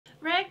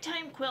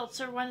Ragtime quilts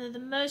are one of the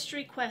most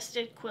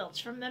requested quilts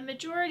from the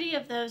majority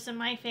of those in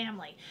my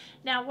family.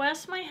 Now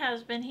Wes, my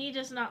husband, he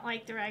does not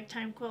like the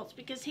ragtime quilts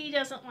because he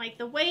doesn't like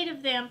the weight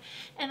of them,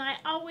 and I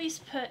always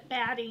put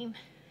batting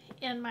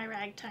in my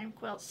ragtime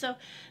quilts, so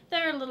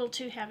they're a little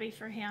too heavy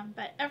for him.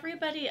 But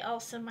everybody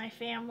else in my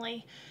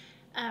family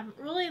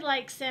really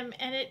likes them,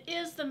 and it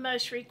is the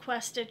most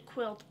requested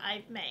quilt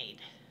I've made.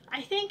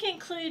 I think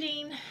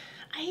including,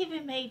 I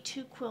even made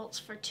 2 quilts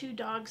for 2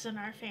 dogs in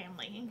our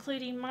family,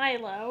 including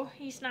Milo.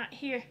 He's not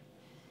here.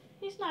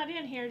 He's not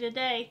in here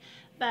today,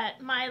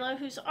 but Milo,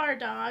 who's our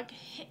dog,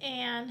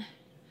 and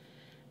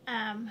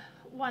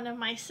one of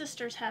my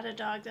sisters had a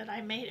dog that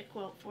I made a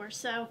quilt for.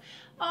 So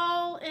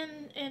all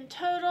in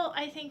total,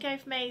 I think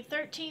I've made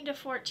 13 to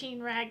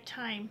 14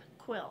 ragtime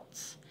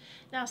quilts.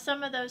 Now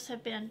some of those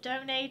have been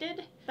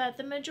donated, but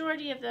the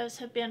majority of those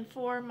have been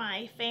for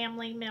my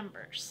family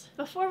members.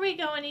 Before we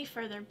go any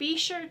further, be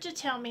sure to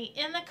tell me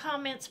in the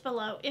comments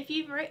below if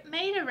you've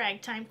made a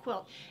ragtime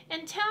quilt,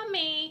 and tell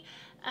me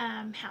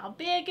how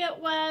big it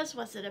was.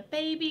 Was it a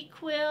baby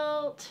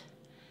quilt?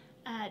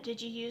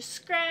 Did you use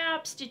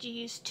scraps? Did you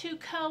use 2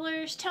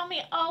 colors? Tell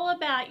me all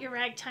about your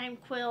ragtime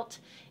quilt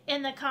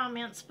in the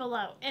comments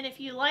below. And if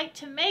you like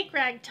to make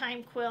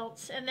ragtime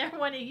quilts and they're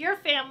one of your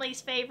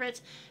family's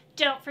favorites,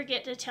 don't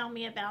forget to tell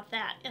me about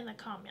that in the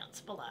comments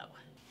below.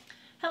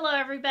 Hello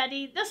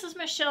everybody, this is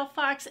Michelle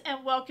Fox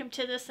and welcome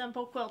to The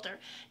Simple Quilter.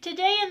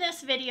 Today in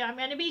this video I'm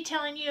going to be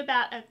telling you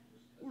about a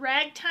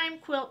ragtime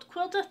quilt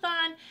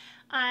quilt-a-thon.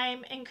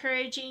 I'm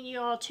encouraging you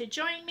all to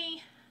join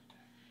me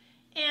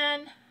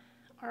in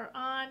or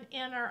on.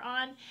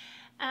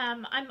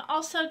 I'm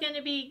also going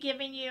to be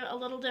giving you a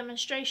little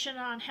demonstration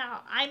on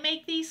how I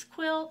make these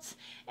quilts,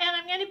 and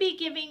I'm going to be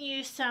giving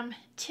you some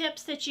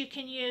tips that you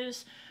can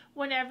use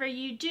whenever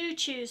you do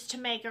choose to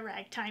make a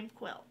ragtime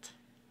quilt.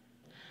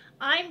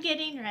 I'm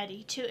getting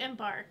ready to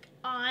embark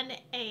on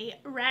a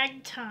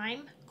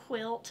ragtime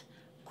quilt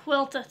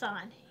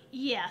quilt-a-thon.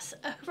 Yes,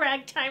 a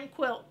ragtime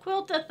quilt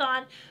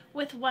quilt-a-thon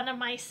with one of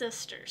my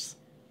sisters.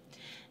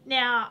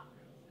 Now,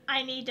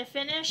 I need to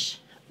finish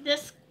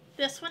this.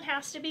 This one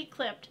has to be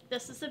clipped.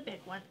 This is a big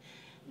one.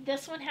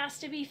 This one has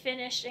to be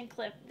finished and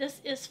clipped.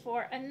 This is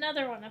for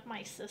another one of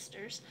my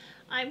sisters.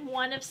 I'm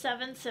one of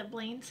 7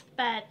 siblings,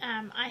 but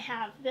I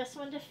have this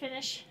one to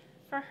finish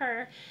for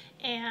her,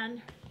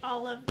 and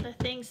all of the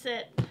things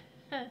that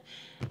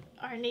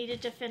are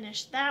needed to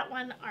finish that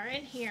one are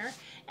in here.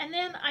 And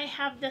then I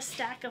have this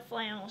stack of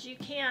flannels. You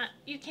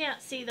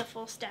can't see the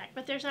full stack,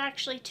 but there's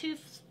actually 2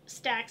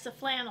 stacks of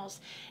flannels,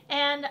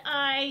 and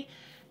I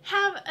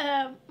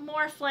have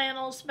more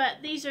flannels, but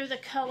these are the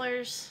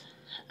colors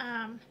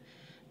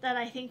that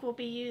I think we'll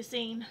be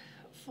using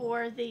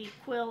for the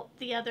quilt,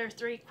 the other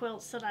 3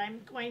 quilts that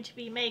I'm going to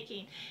be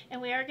making. And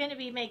we are going to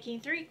be making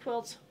 3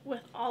 quilts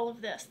with all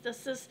of this.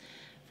 This is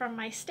from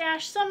my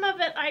stash. Some of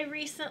it I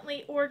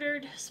recently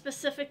ordered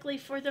specifically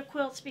for the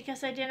quilts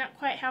because I didn't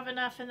quite have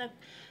enough in the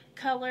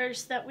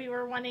colors that we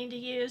were wanting to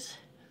use.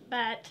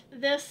 But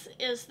this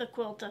is the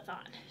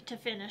quilt-a-thon, to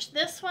finish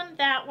this one,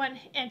 that one,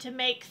 and to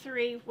make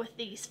 3 with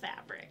these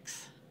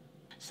fabrics.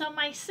 So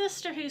my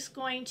sister, who's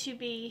going to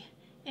be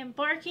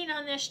embarking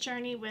on this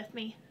journey with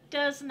me,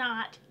 does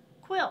not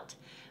quilt,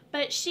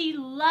 but she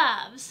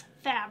loves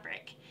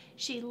fabric.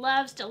 She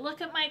loves to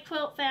look at my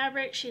quilt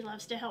fabric. She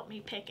loves to help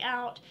me pick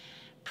out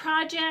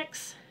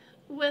projects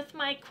with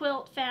my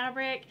quilt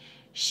fabric.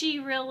 She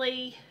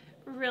really,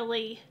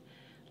 really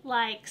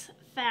likes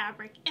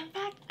fabric. In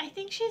fact, I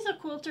think she's a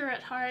quilter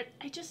at heart.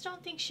 I just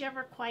don't think she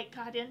ever quite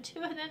got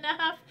into it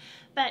enough.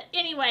 But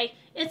anyway,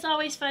 it's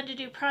always fun to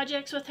do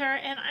projects with her,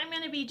 and I'm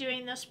going to be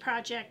doing this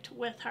project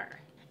with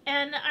her.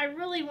 And I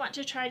really want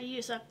to try to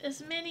use up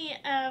as many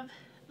of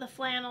the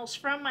flannels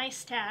from my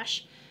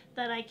stash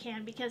that I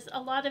can, because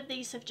a lot of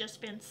these have just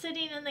been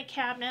sitting in the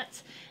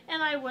cabinets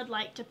and I would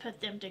like to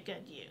put them to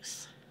good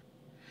use.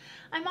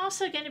 I'm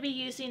also going to be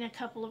using a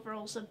couple of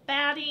rolls of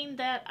batting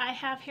that I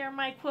have here in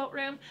my quilt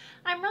room.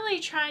 I'm really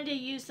trying to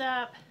use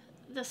up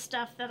the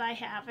stuff that I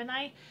have,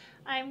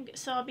 and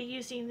so I'll be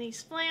using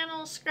these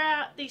flannels,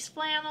 these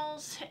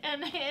flannels,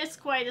 and it's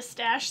quite a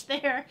stash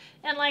there.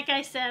 And like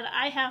I said,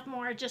 I have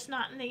more, just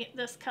not in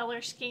this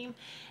color scheme.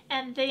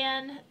 And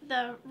then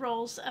the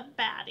rolls of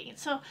batting.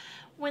 So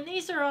when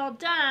these are all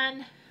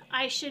done,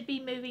 I should be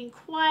moving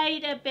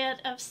quite a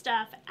bit of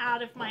stuff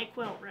out of my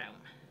quilt room.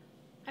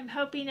 I'm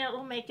hoping it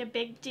will make a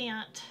big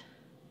dent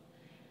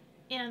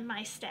in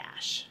my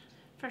stash.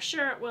 For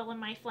sure it will in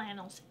my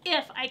flannels,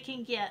 if I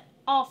can get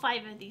all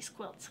 5 of these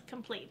quilts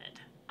completed.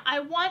 I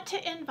want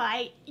to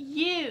invite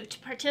you to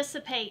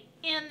participate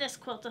in this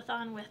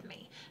quilt-a-thon with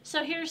me.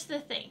 So here's the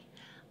thing.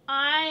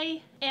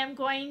 I am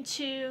going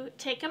to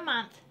take a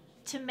month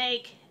to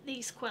make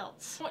these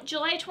quilts.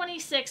 July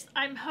 26th,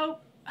 I'm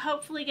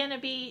hopefully going to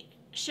be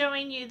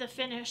showing you the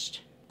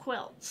finished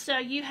quilt. So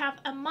you have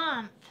a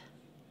month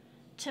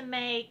to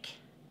make,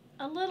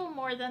 a little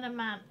more than a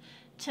month,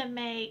 to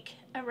make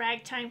a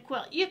ragtime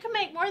quilt. You can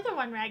make more than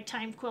one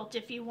ragtime quilt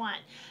if you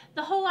want.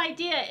 The whole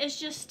idea is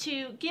just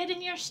to get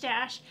in your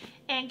stash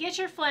and get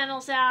your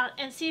flannels out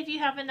and see if you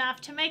have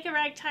enough to make a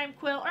ragtime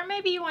quilt, or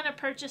maybe you want to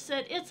purchase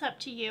it. It's up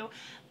to you,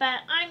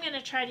 but I'm going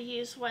to try to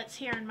use what's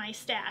here in my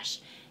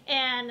stash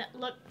and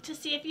look to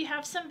see if you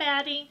have some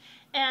batting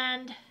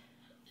and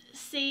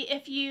see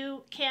if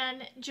you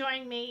can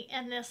join me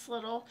in this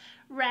little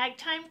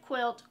ragtime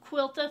quilt,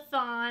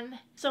 Quilt-A-Thon.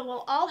 So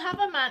we'll all have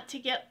a month to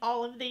get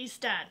all of these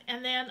done.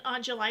 And then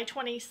on July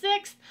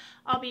 26th,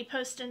 I'll be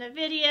posting a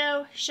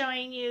video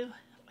showing you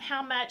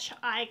how much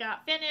I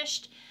got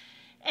finished.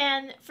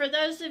 And for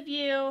those of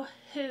you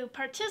who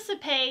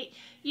participate,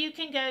 you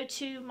can go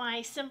to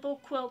my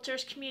Simple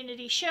Quilters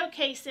Community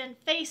Showcase in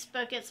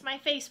Facebook. It's my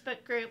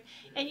Facebook group.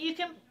 And you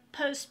can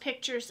post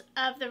pictures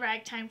of the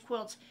ragtime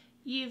quilts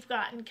you've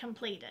gotten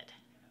completed.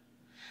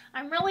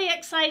 I'm really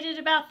excited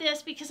about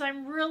this because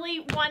I'm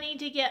really wanting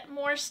to get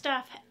more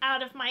stuff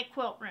out of my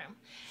quilt room.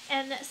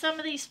 And some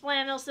of these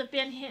flannels have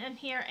been in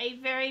here a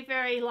very,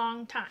 very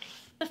long time.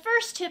 The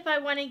first tip I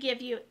want to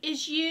give you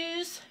is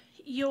use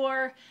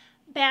your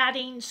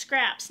batting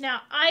scraps.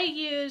 Now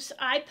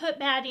I put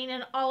batting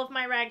in all of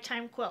my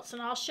ragtime quilts,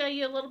 and I'll show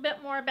you a little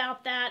bit more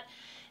about that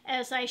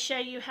as I show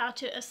you how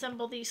to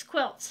assemble these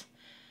quilts.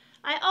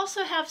 I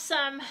also have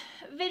some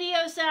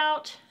videos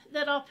out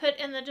that I'll put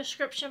in the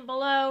description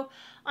below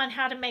on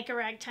how to make a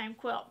ragtime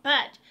quilt,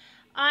 but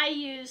I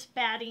use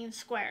batting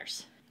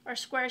squares or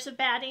squares of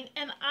batting,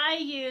 and I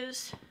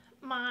use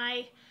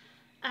my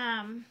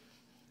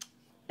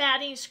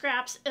batting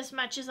scraps as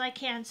much as I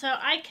can. So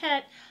I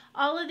cut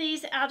all of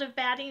these out of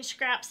batting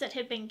scraps that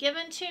had been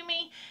given to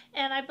me,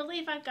 and I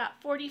believe I've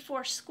got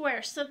 44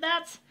 squares, so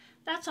that's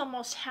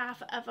almost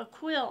half of a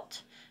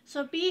quilt.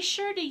 So be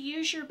sure to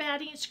use your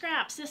batting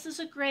scraps. This is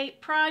a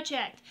great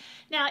project.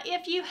 Now,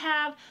 if you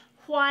have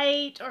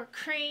white or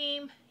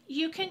cream,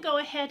 you can go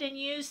ahead and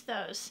use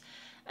those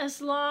as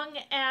long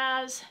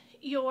as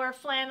your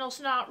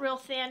flannel's not real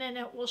thin and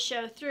it will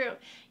show through.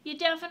 You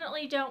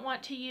definitely don't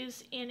want to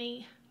use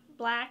any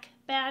black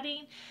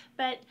batting,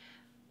 but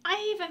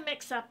I even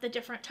mix up the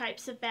different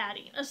types of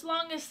batting as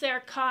long as they're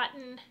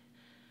cotton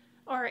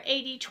or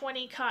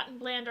 80-20 cotton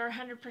blend or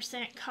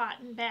 100%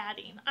 cotton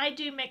batting. I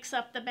do mix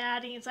up the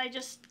battings.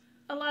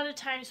 A lot of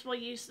times we'll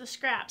use the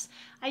scraps.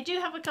 I do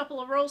have a couple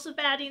of rolls of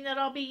batting that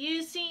I'll be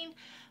using,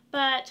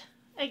 but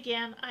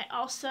again, I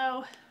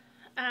also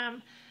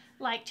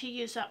like to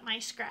use up my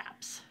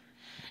scraps.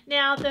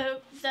 Now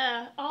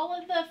all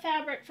of the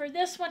fabric for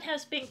this one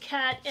has been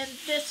cut and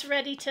this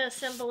ready to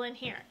assemble in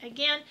here.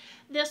 Again,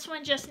 this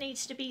one just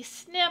needs to be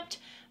snipped,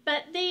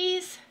 but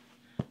these,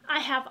 I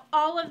have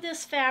all of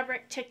this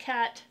fabric to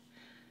cut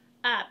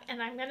up,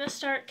 and I'm going to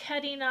start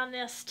cutting on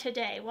this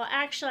today. Well,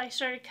 actually I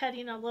started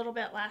cutting a little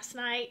bit last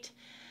night,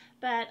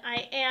 but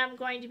I am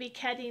going to be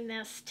cutting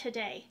this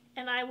today,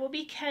 and I will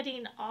be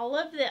cutting all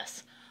of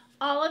this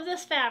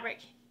fabric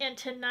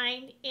into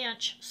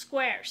 9-inch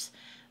squares.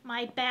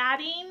 My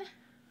batting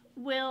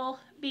will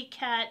be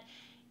cut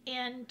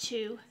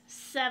into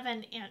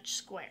 7-inch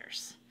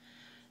squares.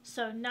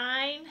 So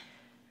 9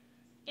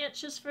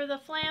 inches for the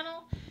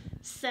flannel,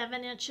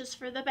 7 inches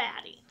for the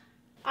batting.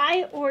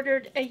 I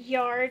ordered a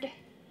yard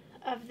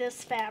of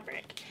this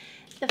fabric.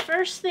 The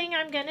first thing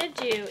I'm going to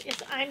do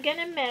is I'm going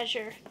to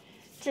measure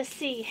to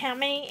see how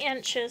many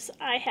inches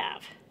I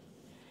have.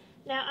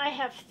 Now I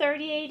have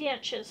 38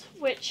 inches,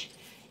 which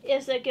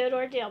is a good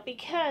ordeal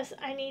because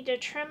I need to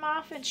trim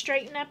off and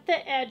straighten up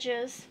the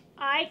edges.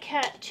 I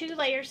cut 2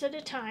 layers at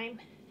a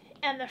time,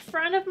 and the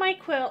front of my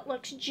quilt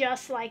looks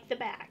just like the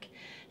back.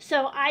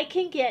 So I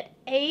can get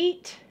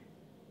 8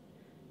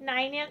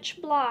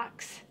 9-inch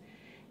blocks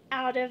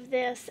out of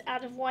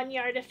 1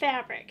 yard of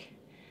fabric.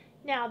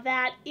 Now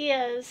that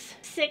is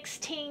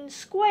 16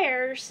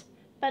 squares,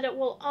 but it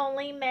will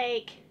only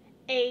make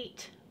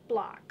 8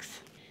 blocks.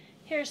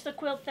 Here's the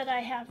quilt that I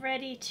have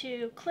ready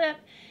to clip,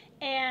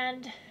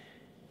 and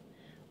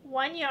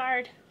 1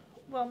 yard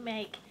will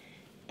make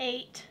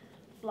 8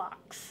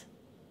 blocks.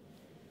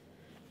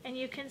 And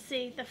you can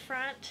see the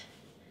front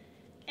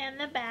and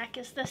the back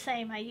is the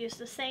same. I use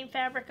the same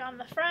fabric on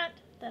the front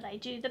that I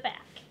do the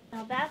back.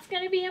 Now that's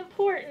going to be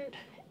important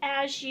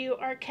as you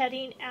are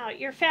cutting out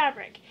your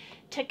fabric.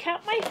 To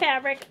cut my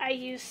fabric, I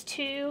use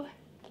 2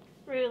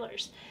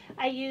 rulers.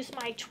 I use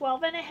my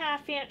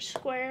 12.5-inch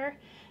square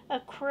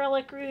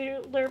acrylic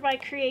ruler by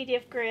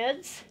Creative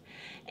Grids,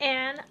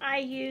 and I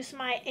use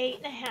my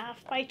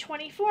 8.5 by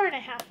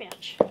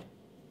 24.5-inch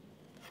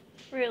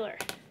ruler.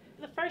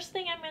 The first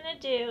thing I'm going to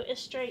do is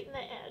straighten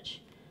the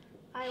edge.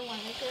 I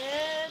want a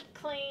good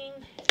clean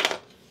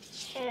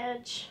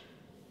edge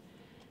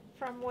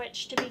from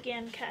which to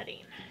begin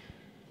cutting.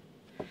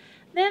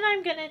 Then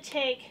I'm going to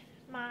take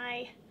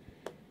my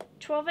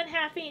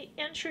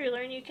 12.5-inch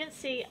ruler, and you can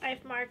see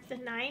I've marked the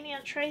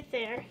 9-inch right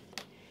there.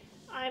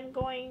 I'm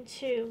going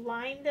to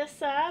line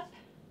this up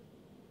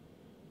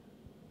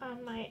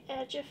on my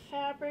edge of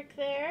fabric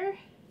there.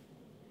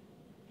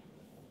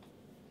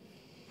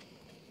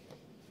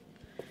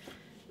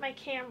 My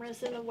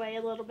camera's in the way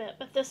a little bit,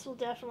 but this will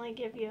definitely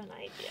give you an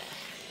idea.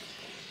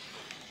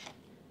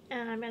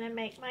 And I'm going to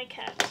make my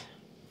cut.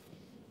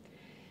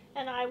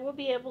 And I will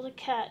be able to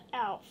cut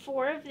out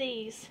 4 of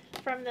these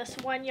from this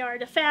 1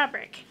 yard of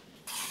fabric.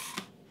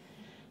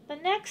 The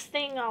next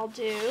thing I'll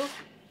do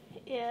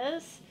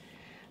is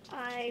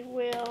I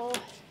will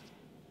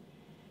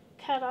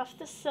cut off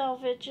the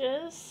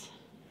selvages.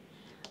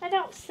 I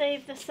don't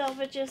save the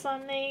selvages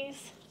on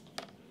these.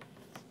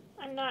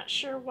 I'm not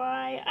sure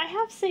why. I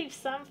have saved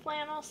some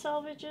flannel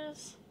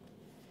selvages,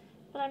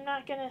 but I'm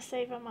not going to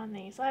save them on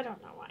these. I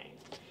don't know why.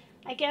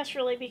 I guess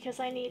really because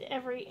I need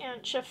every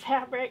inch of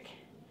fabric.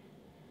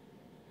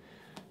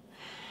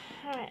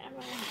 Alright, I'm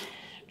going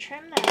to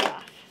trim that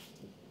off.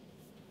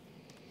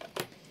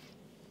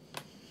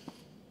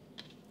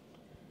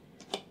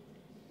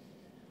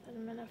 Then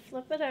I'm going to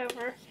flip it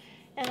over,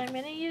 and I'm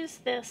going to use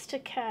this to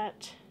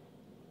cut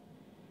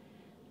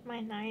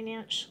my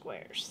 9-inch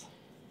squares.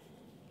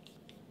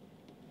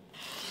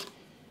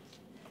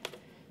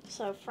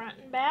 So front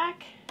and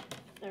back,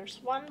 there's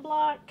 1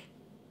 block.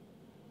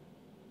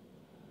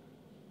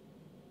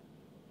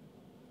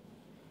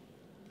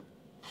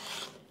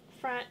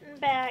 Front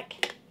and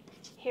back,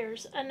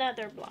 here's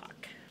another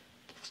block.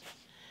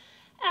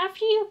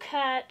 After you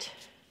cut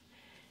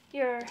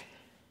your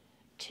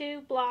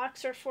 2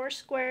 blocks or 4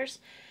 squares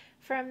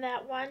from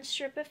that 1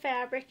 strip of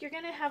fabric, you're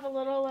going to have a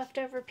little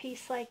leftover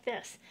piece like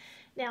this.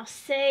 Now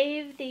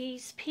save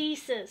these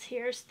pieces.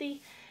 Here's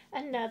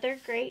another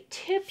great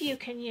tip you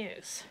can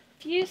use.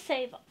 If you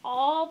save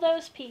all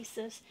those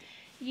pieces,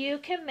 you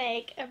can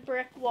make a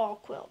brick wall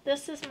quilt.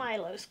 This is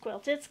Milo's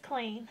quilt. It's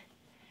clean.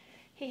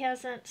 He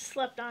hasn't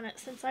slept on it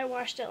since I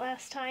washed it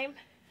last time.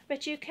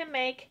 But you can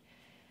make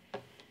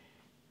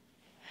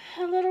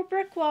a little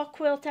brick wall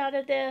quilt out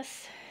of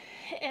this.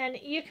 And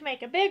you can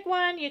make a big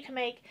one. You can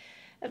make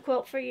a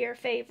quilt for your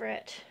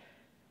favorite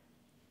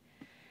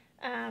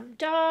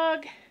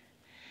dog.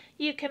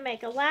 You can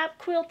make a lap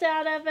quilt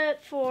out of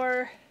it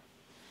for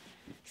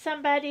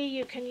somebody.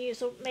 You can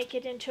make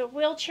it into a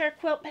wheelchair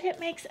quilt, but it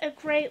makes a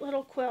great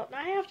little quilt. And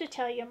I have to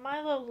tell you,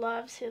 Milo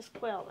loves his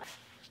quilt.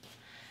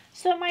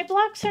 So my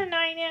blocks are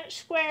 9-inch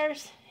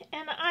squares,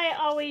 and I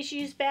always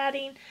use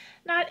batting.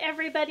 Not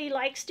everybody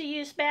likes to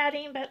use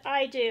batting, but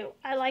I do.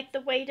 I like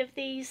the weight of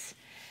these.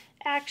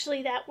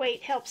 Actually, that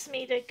weight helps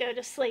me to go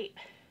to sleep.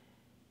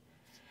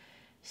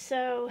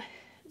 So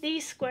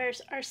these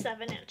squares are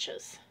 7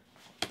 inches.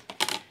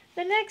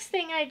 The next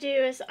thing I do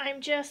is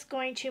I'm just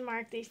going to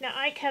mark these. Now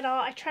I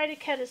try to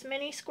cut as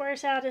many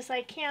squares out as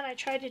I can. I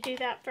try to do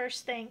that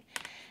first thing.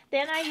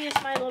 Then I use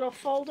my little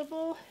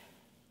foldable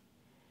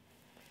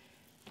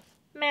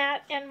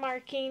mat and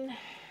marking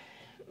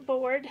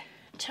board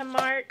to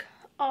mark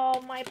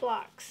all my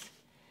blocks.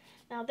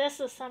 Now this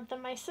is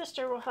something my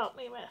sister will help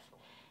me with.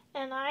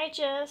 And I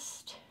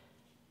just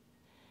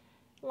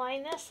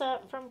line this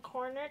up from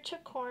corner to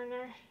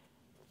corner,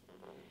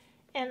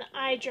 and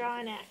I draw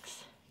an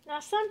X. Now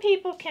some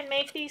people can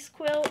make these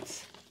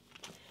quilts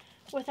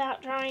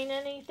without drawing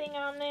anything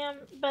on them,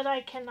 but I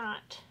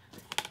cannot.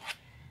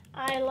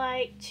 I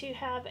like to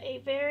have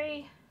a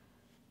very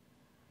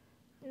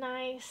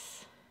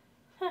nice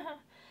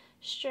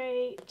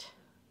straight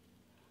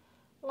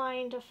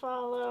line to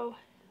follow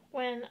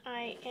when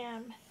I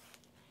am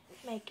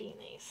making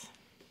these.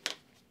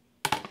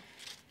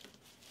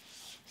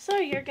 So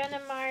you're going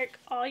to mark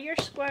all your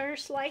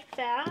squares like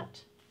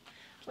that.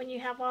 When you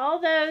have all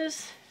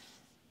those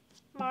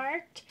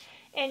marked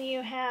and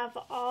you have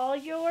all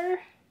your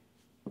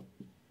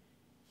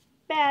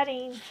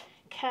batting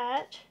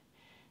cut,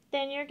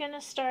 then you're going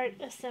to start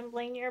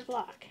assembling your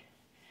block.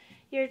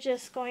 You're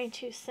just going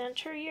to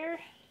center your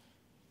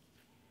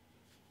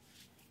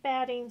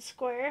batting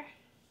square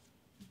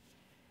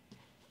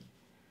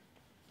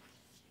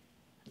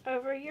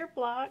over your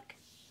block,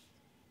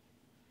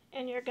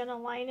 and you're going to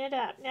line it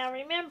up. Now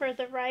remember,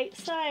 the right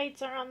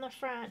sides are on the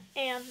front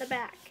and the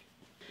back.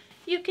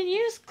 You can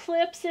use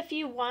clips if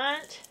you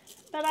want,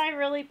 but I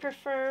really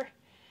prefer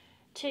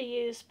to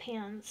use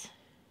pins.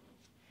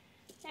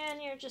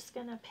 And you're just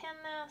going to pin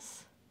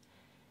this.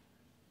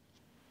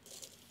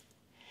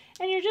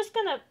 And you're just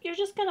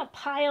going to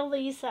pile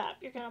these up.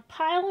 You're going to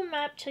pile them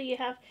up till you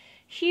have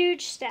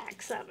huge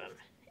stacks of them.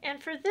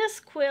 And for this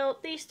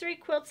quilt, these 3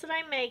 quilts that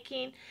I'm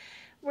making,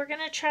 we're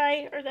going to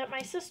try, or that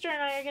my sister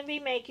and I are going to be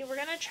making, we're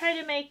going to try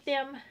to make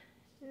them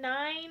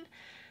 9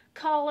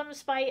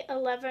 columns by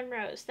 11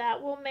 rows.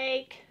 That will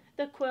make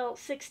the quilt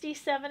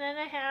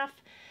 67.5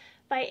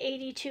 by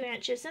 82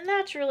 inches. And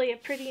that's really a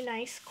pretty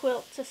nice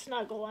quilt to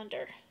snuggle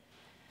under.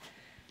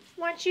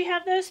 Once you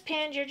have those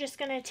pinned, you're just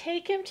going to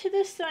take them to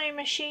the sewing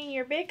machine,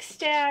 your big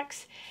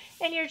stacks,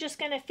 and you're just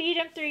going to feed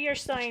them through your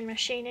sewing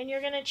machine, and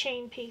you're going to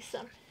chain piece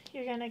them.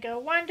 You're going to go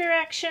one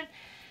direction,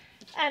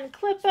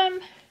 unclip them,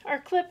 or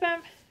clip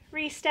them,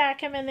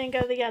 restack them, and then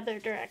go the other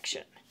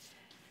direction.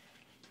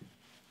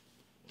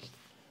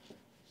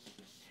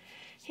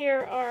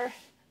 Here are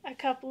a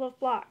couple of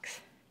blocks.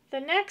 The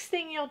next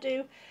thing you'll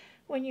do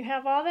when you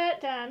have all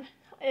that done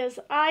is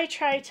I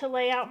try to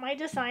lay out my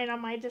design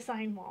on my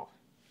design wall.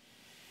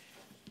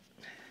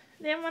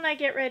 Then when I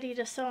get ready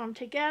to sew them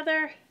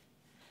together,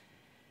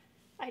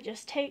 I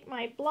just take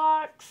my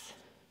blocks,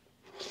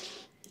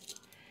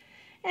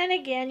 and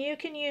again, you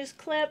can use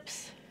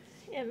clips.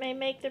 It may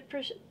make the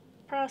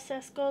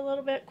process go a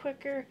little bit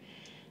quicker,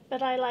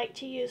 but I like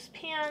to use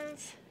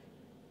pins,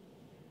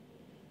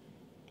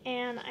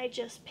 and I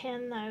just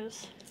pin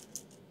those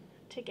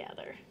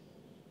together.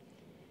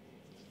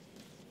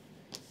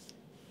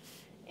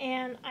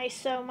 And I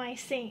sew my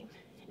seam.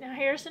 Now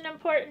here's an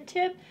important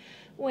tip.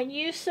 When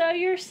you sew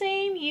your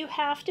seam, you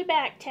have to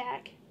back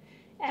tack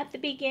at the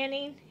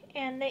beginning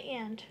and the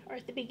end, or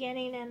at the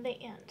beginning and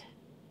the end.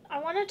 I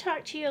want to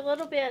talk to you a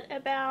little bit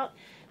about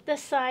the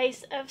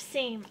size of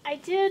seam. I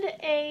did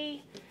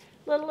a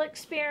little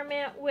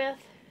experiment with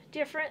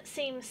different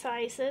seam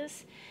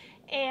sizes,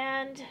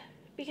 and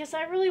because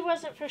I really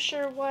wasn't for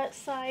sure what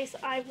size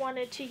I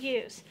wanted to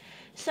use,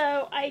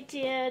 so I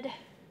did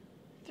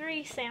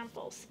 3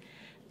 samples.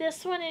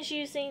 This one is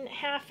using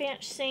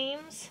 1/2-inch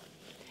seams.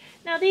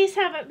 Now these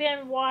haven't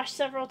been washed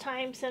several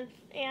times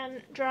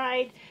and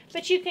dried,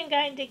 but you can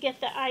kind of get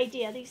the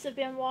idea. These have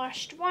been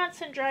washed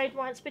once and dried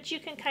once, but you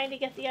can kind of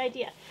get the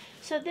idea.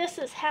 So this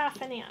is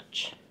 1/2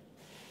 inch.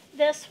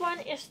 This one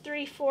is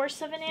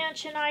 3/4 of an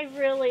inch, and I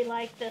really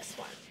like this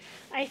one.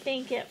 I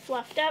think it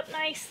fluffed up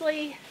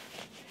nicely,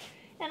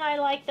 and I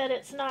like that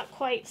it's not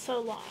quite so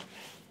long.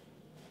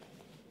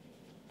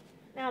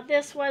 Now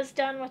this was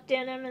done with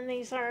denim, and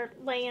these are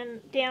laying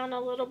down a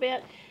little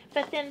bit,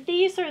 but then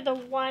these are the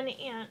 1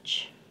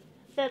 inch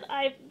that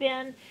I've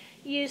been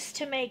used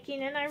to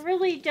making, and I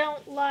really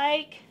don't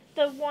like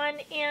the 1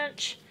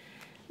 inch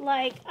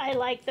like I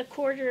like the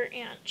 1/4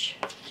 inch.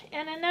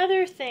 And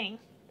another thing,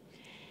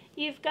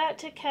 you've got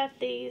to cut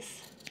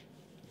these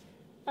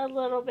a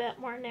little bit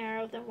more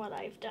narrow than what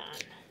I've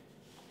done.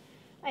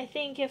 I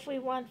think if we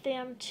want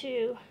them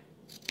to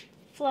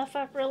fluff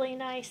up really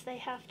nice, they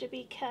have to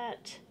be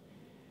cut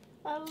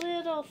a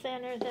little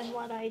thinner than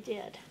what I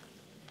did.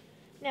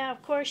 Now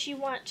of course you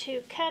want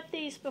to cut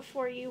these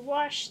before you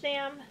wash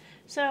them,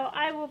 so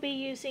I will be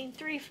using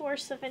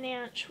 3/4 of an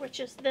inch, which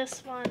is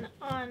this one,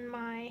 on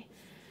my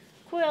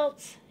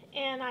quilts,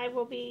 and I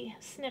will be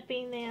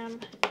snipping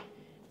them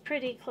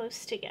pretty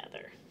close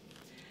together.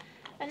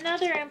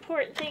 Another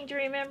important thing to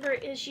remember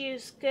is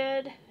use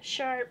good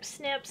sharp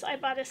snips. I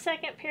bought a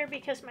second pair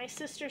because my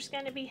sister's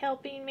going to be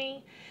helping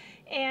me,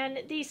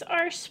 and these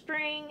are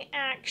spring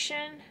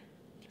action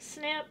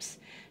snips,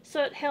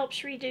 so it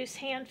helps reduce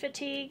hand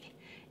fatigue.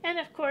 And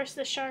of course,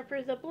 the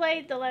sharper the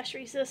blade, the less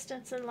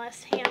resistance and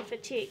less hand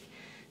fatigue.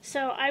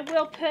 So I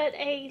will put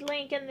a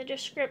link in the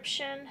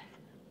description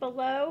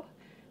below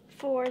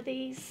for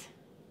these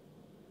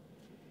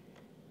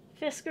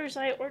Fiskars.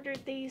 I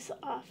ordered these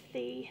off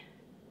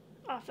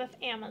of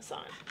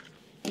Amazon.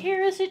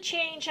 Here is a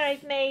change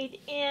I've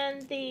made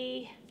in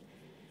the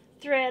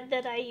thread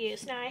that I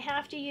use. Now I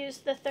have to use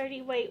the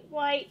 30 weight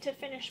white to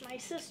finish my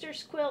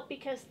sister's quilt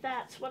because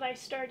that's what I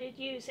started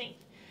using.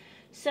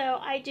 So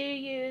I do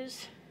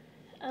use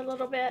a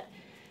little bit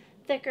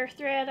thicker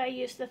thread. I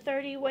use the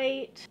 30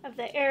 weight of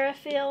the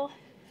Aerofill,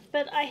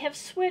 but I have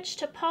switched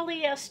to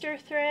polyester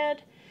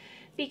thread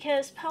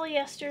because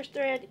polyester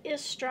thread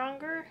is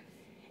stronger,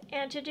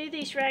 and to do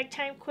these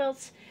ragtime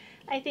quilts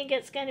I think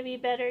it's going to be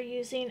better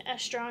using a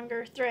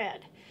stronger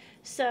thread.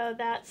 So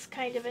that's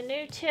kind of a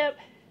new tip,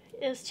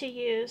 is to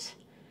use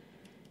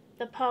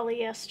the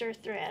polyester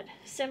thread,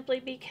 simply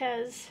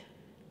because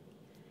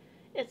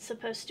it's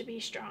supposed to be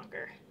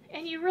stronger.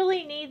 And you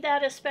really need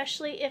that,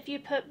 especially if you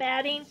put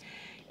batting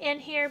in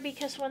here,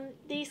 because when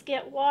these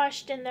get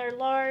washed and they're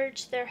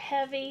large, they're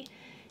heavy,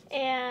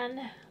 and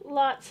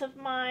lots of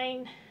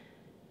mine,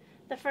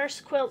 the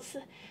first quilts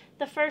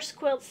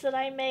that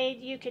I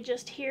made, you could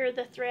just hear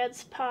the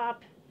threads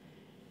pop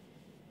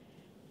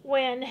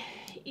when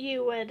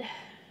you would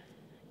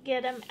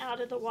get them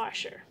out of the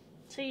washer.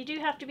 So you do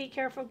have to be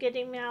careful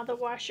getting them out of the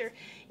washer.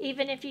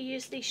 Even if you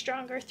use these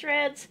stronger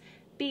threads,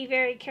 be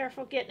very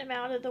careful getting them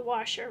out of the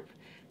washer.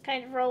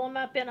 Kind of roll them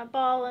up in a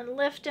ball and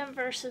lift them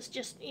versus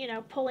just,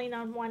 pulling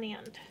on one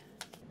end.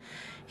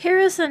 Here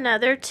is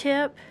another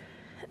tip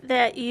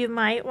that you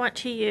might want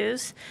to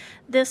use.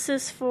 This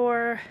is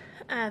for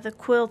the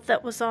quilt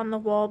that was on the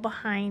wall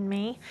behind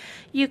me.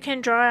 You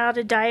can draw out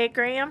a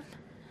diagram,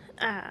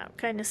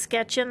 kind of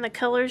sketch in the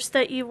colors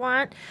that you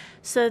want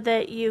so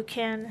that you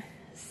can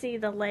see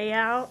the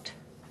layout.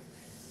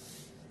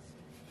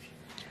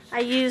 I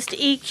used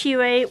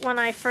EQ8 when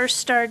I first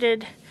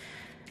started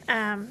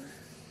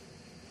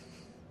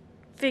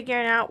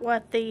figuring out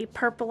what the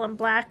purple and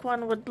black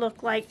one would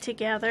look like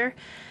together,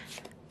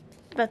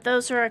 but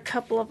those are a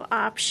couple of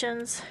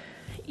options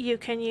you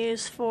can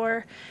use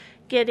for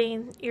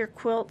getting your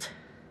quilt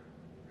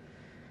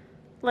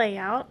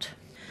layout.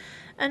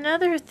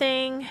 Another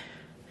thing,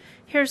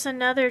 here's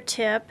another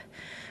tip.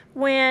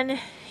 When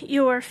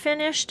you're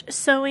finished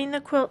sewing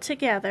the quilt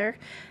together,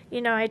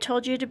 I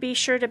told you to be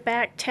sure to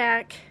back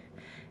tack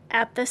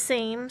at the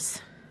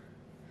seams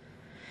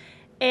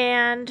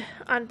and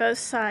on both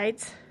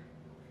sides.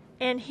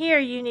 And here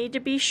you need to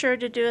be sure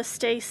to do a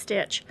stay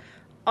stitch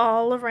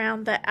all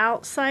around the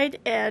outside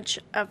edge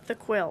of the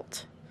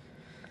quilt.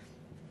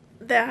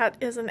 That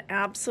is an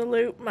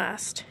absolute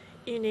must.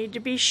 You need to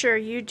be sure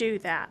you do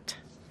that.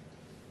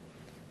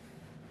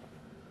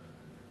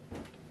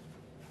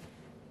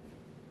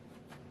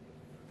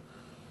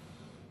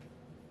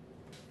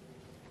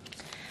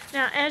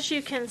 Now, as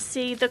you can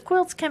see, the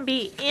quilts can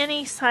be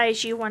any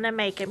size you want to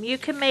make them. You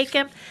can make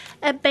them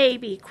a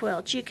baby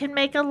quilt. You can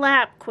make a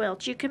lap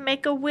quilt. You can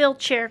make a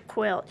wheelchair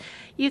quilt.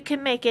 You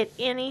can make it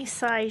any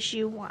size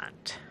you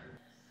want.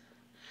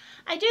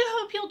 I do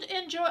hope you'll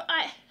enjoy.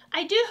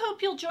 I do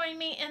hope you'll join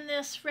me in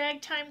this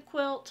Ragtime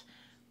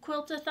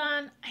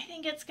Quilt-A-Thon. I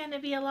think it's going to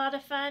be a lot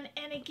of fun.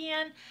 And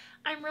again,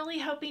 I'm really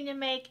hoping to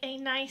make a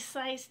nice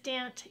size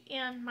dent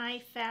in my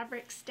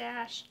fabric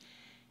stash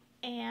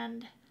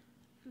and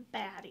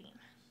batting.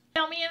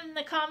 Tell me in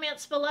the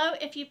comments below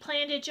if you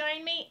plan to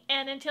join me,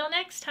 and until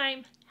next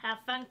time, have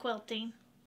fun quilting.